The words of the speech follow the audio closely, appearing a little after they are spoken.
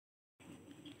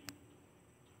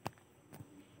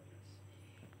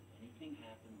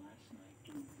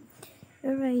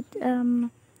Alright,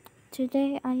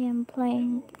 today I am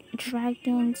playing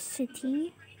Dragon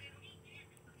City.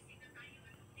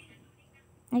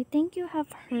 I think you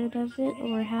have heard of it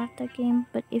or have the game,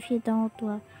 but if you don't,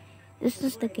 well, this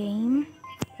is the game.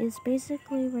 It's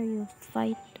basically where you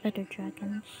fight other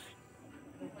dragons.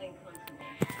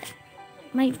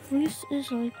 My voice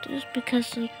is like this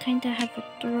because I kinda have a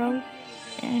throat,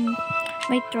 and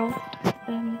my throat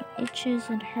itches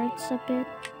and hurts a bit.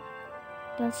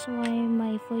 That's why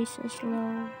my voice is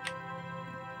low.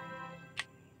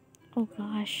 Oh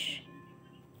gosh.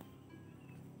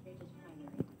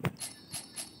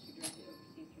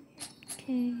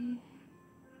 Okay.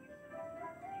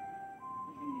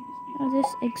 Oh,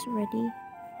 this egg's ready.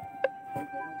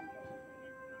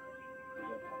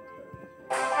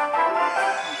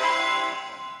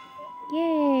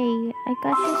 Yay! I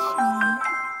got this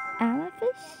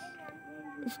amethyst?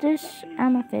 Is this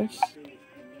amethyst?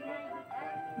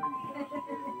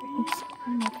 It's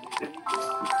amethyst.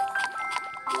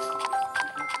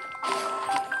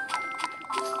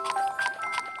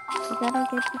 You gotta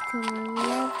get it to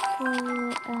level,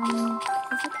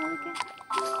 what's it called again?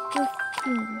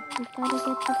 15. You gotta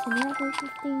get it to level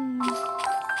 15.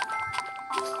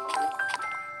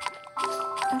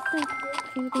 After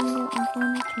feeding you, I'm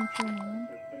gonna change your name.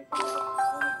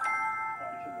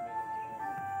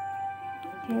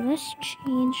 Okay, let's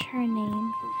change her name.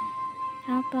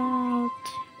 How about,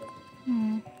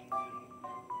 nah.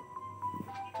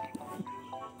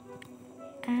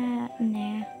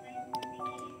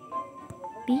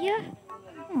 Bia?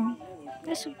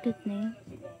 That's a good name.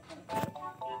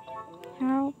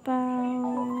 How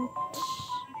about...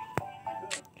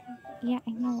 Yeah, I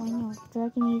know. So I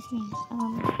can use names.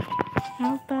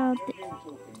 How about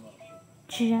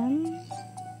Gem?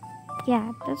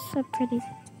 Yeah, that's a pretty...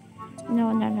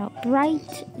 No.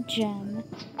 Bright Gem.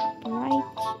 Bright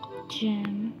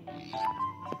Gem.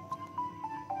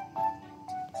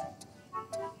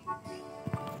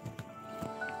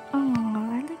 Oh,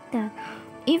 I like that.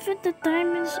 Even the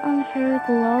diamonds on her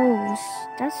glows.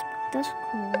 That's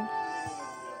cool.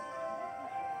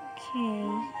 Okay.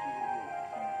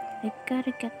 I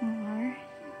gotta get more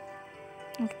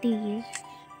of these.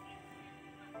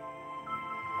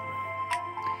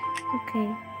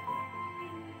 Okay.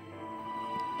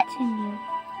 Continue.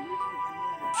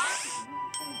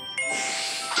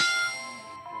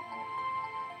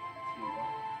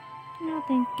 No,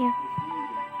 thank you.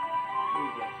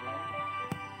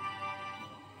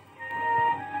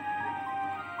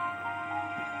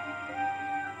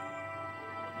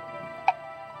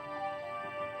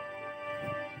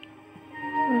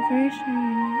 Reversion.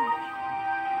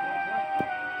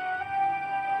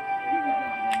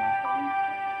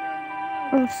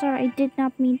 Oh, sorry, I did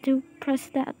not mean to press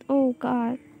that. Oh,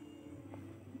 God.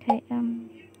 Okay, I'm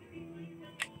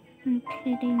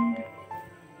kidding.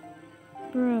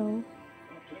 Bro.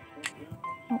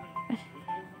 Oh.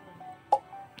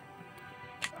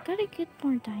 Gotta get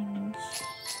more diamonds.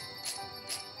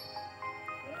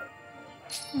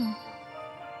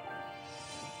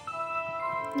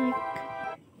 Like,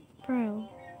 bro.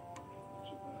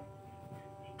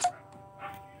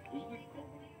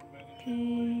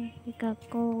 Okay, we got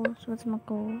goals. What's my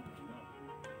goal?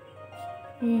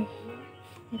 I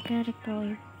gotta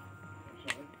go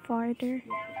farther.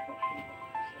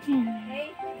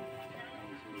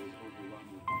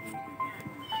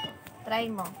 Try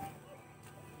mo.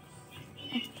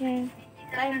 Okay.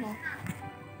 Try mo.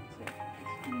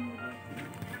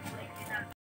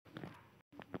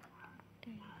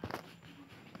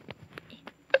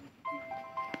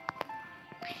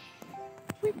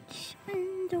 Which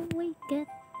one do we get?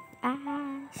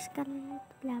 Ask a lot,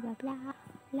 blah blah blah,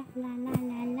 la la la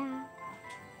la la,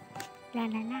 la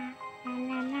la la la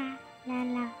la la la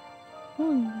la.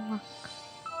 Moonwalk.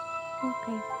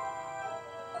 Okay.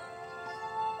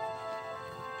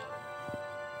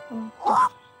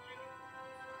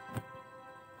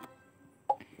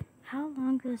 How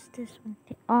long does this one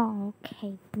take? Oh,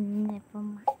 okay. Never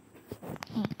mind.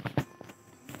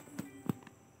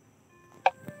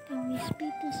 Can we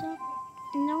speed this up?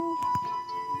 No.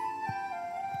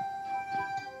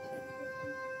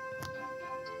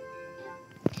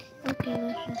 Okay,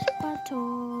 let's just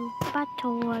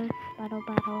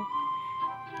battle.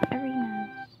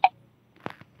 Arenas.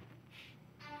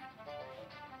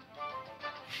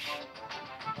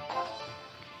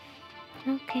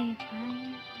 Okay,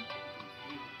 fine.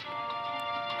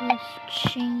 Let's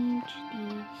change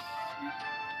these.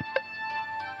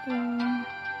 Boom.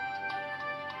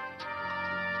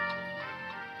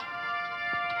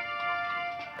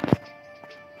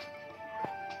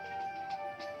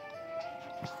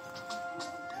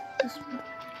 This one.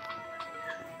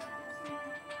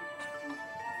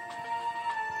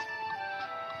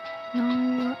 No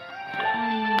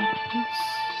eyes.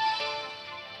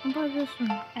 How about this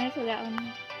one? Ano sulaan?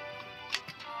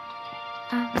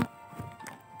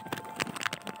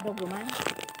 Doguman?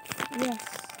 Yes.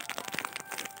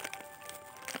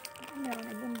 Meron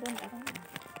na bonbon ako.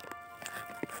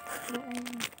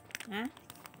 Ha?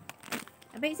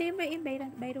 Abay, sige ba yung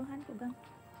bayruhan ko gang?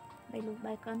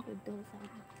 Baykan ko ito sa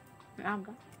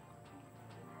aga.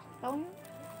 Kau yun?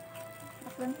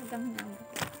 Baklan ko gang na aga.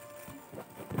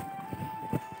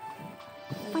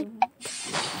 Fight!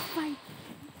 Fight!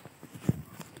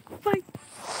 Fight!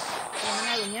 Kaya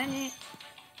na yun yan eh.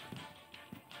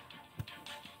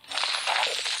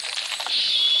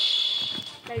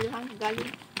 Bayruhan ko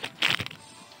galing.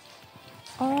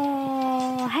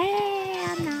 Oh,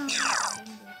 hell no!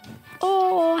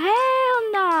 Oh, hell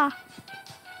no!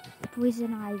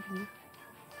 Poison ivy.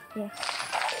 Yes.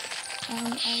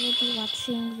 And I will be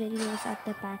watching videos at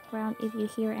the background. If you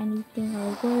hear anything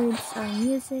or words or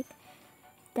music,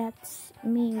 that's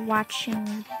me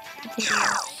watching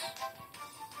videos.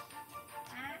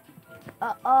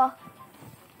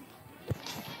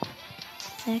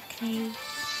 Okay.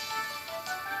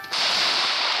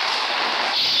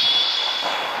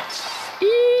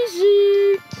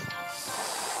 Easy!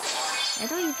 I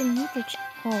don't even need to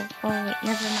oh wait,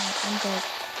 never mind, I'm dead.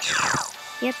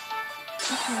 Yep.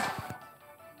 Okay.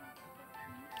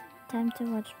 Time to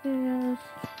watch videos.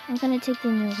 I'm gonna take the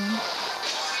new one.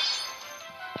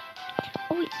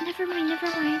 Oh wait, never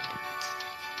mind.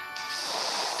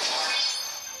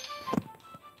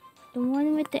 The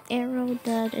one with the arrow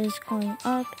that is going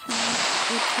up,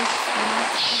 it takes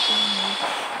lots of damage.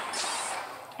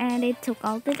 And it took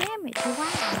all the damage.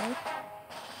 Wow.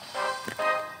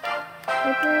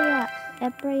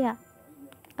 Ebria.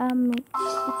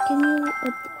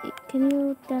 Can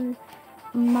you tell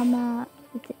Mama,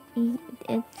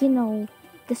 you know,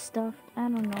 the stuff? I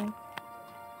don't know.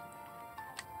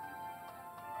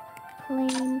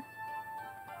 Claim.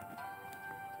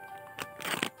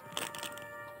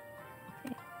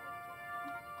 Okay.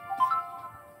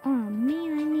 Oh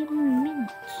man, I need more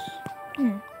minutes.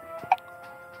 Yeah.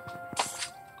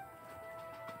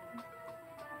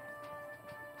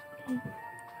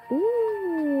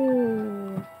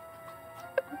 Ooh,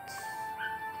 that's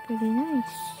pretty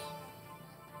nice.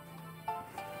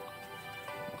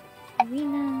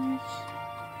 Arenas.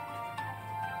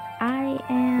 I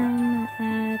am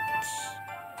at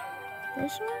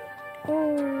this one.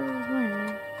 Oh,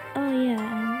 what? Oh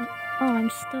yeah. I'm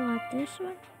still at this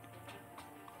one.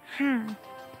 Huh.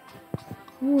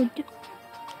 Wood.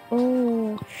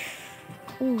 Oh.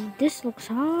 Oh, this looks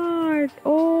hard.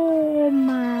 Oh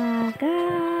my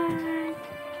god.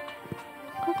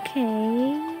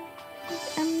 Okay.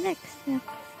 I'm next.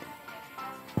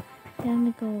 Then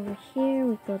we go over here.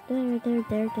 We go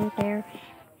there,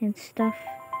 and stuff.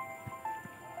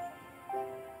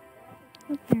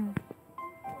 Okay.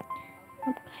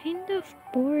 I'm kind of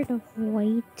bored of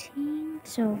waiting.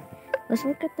 So, let's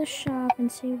look at the shop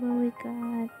and see what we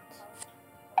got.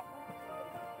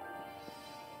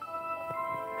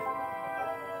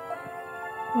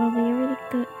 Well, we already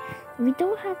got. We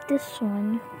don't have this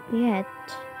one yet,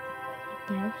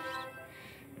 I guess.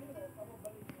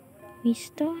 We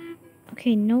still have.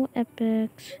 Okay, no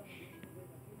epics.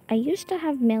 I used to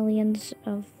have millions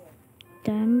of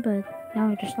them, but now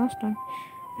I just lost them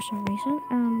for some reason.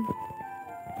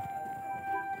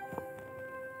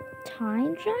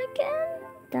 Time dragon?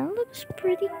 That looks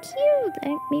pretty cute.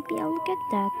 Maybe I'll get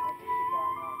that.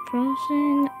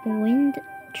 Frozen wind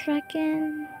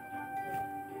dragon.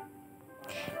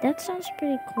 That sounds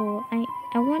pretty cool. I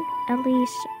want at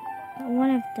least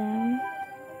one of them.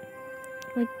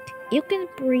 Like, you can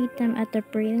breed them at the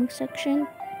breeding section,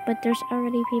 but there's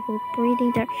already people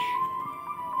breeding there.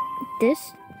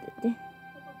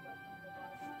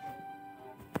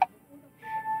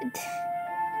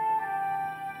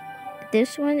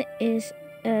 This one is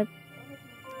have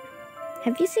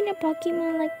you seen a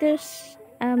Pokemon like this?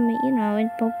 You know, in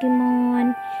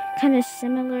Pokemon, kind of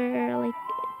similar, like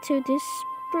to this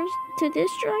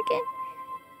dragon.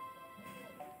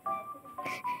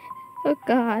 Oh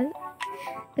god.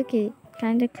 Okay,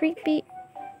 kind of creepy.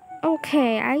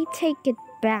 Okay, I take it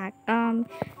back.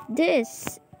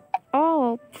 This.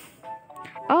 Oh,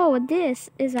 this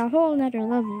is a whole nother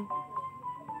level.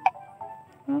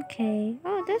 Okay.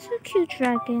 Oh, that's a cute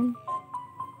dragon.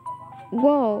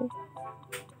 Whoa.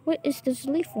 What is this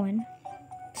leaf one?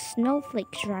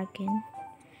 Snowflake dragon.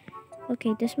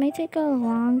 Okay, this may take a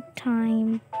long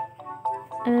time.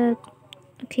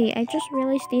 Okay, I just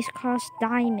realized these cost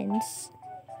diamonds.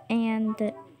 and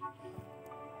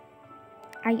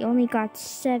I only got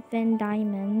 7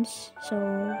 diamonds, so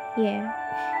yeah.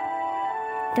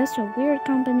 That's a weird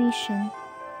combination.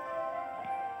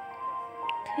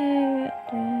 Okay,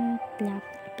 blah blah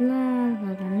blah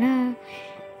blah blah blah.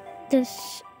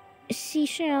 This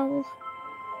seashell,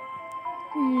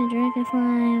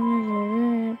 dragonfly,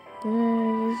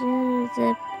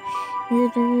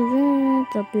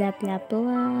 blah blah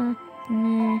blah.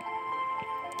 Nah.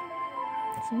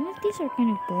 Some of these are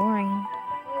kind of boring.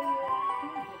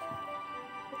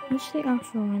 What's the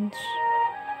offer ones?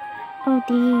 Oh,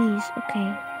 these. Okay.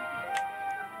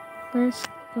 Let's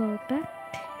go back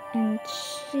and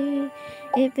see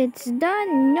if it's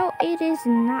done. No, it is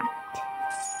not.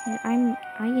 And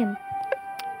I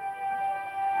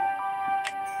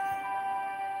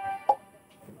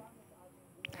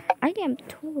am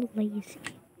too lazy.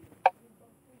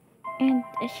 And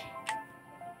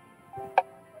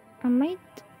I might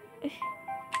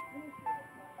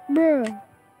bruh.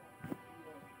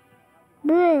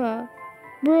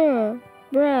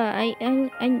 I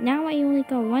now I only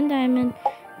got 1 diamond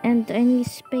and I need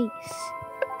space.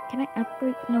 Can I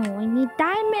upgrade? No, I need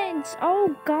diamonds.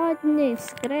 Oh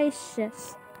goodness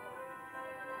gracious.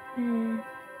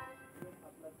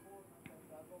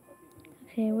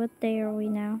 Okay, what day are we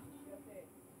now?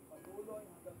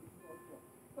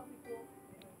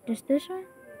 Just this one?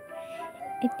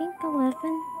 I think 11.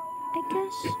 I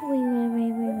guess.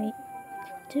 Wait.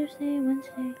 Tuesday,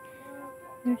 Wednesday,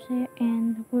 Thursday,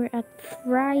 and we're at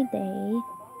Friday.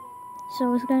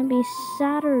 So it's gonna be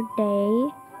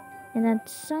Saturday and then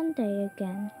Sunday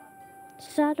again.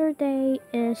 Saturday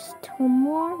is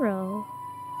tomorrow.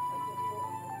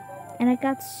 And I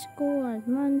got school on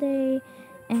Monday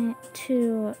and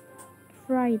to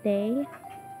Friday.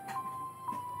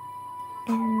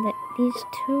 And these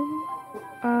two,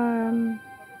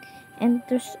 and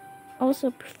there's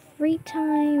also free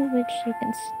time which you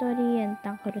can study and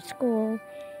not go to school.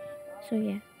 So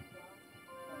yeah.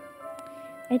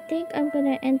 I think I'm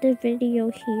gonna end the video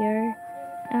here.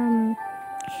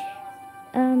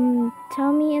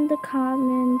 Tell me in the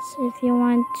comments if you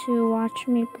want to watch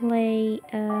me play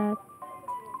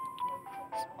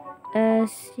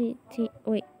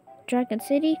Dragon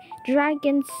City.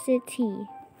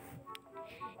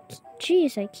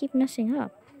 Jeez, I keep messing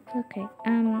up. Okay,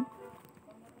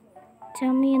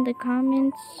 tell me in the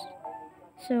comments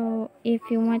so if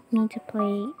you want me to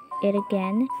play it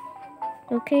again.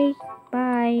 Okay,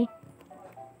 bye.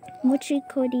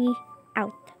 MochiCody.